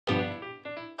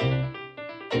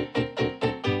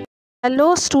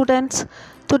Hello students,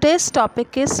 today's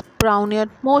topic is Brownian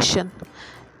motion.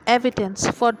 Evidence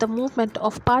for the movement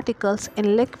of particles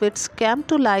in liquids came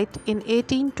to light in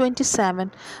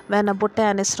 1827 when a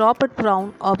botanist Robert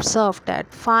Brown observed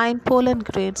that fine pollen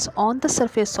grains on the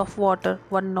surface of water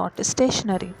were not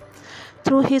stationary.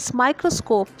 Through his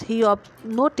microscope, he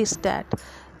noticed that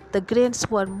the grains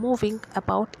were moving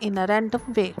about in a random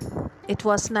way. It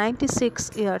was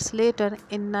 96 years later,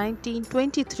 in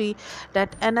 1923,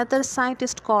 that another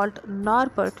scientist called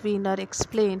Norbert Wiener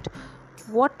explained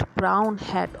what Brown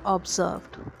had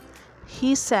observed.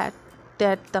 He said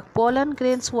that the pollen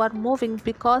grains were moving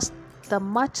because the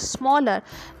much smaller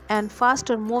and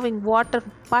faster moving water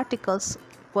particles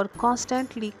were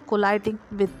constantly colliding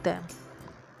with them.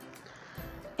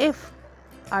 If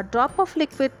a drop of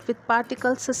liquid with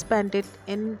particles suspended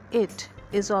in it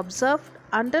is observed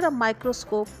under a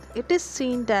microscope, it is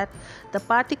seen that the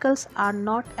particles are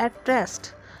not at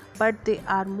rest, but they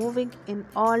are moving in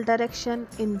all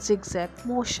directions in zigzag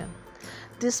motion.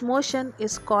 This motion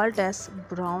is called as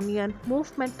Brownian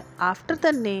movement after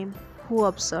the name who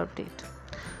observed it.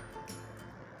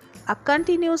 A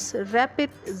continuous rapid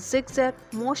zigzag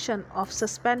motion of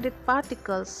suspended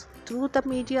particles through the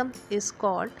medium is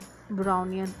called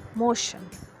Brownian motion.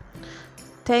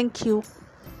 Thank you.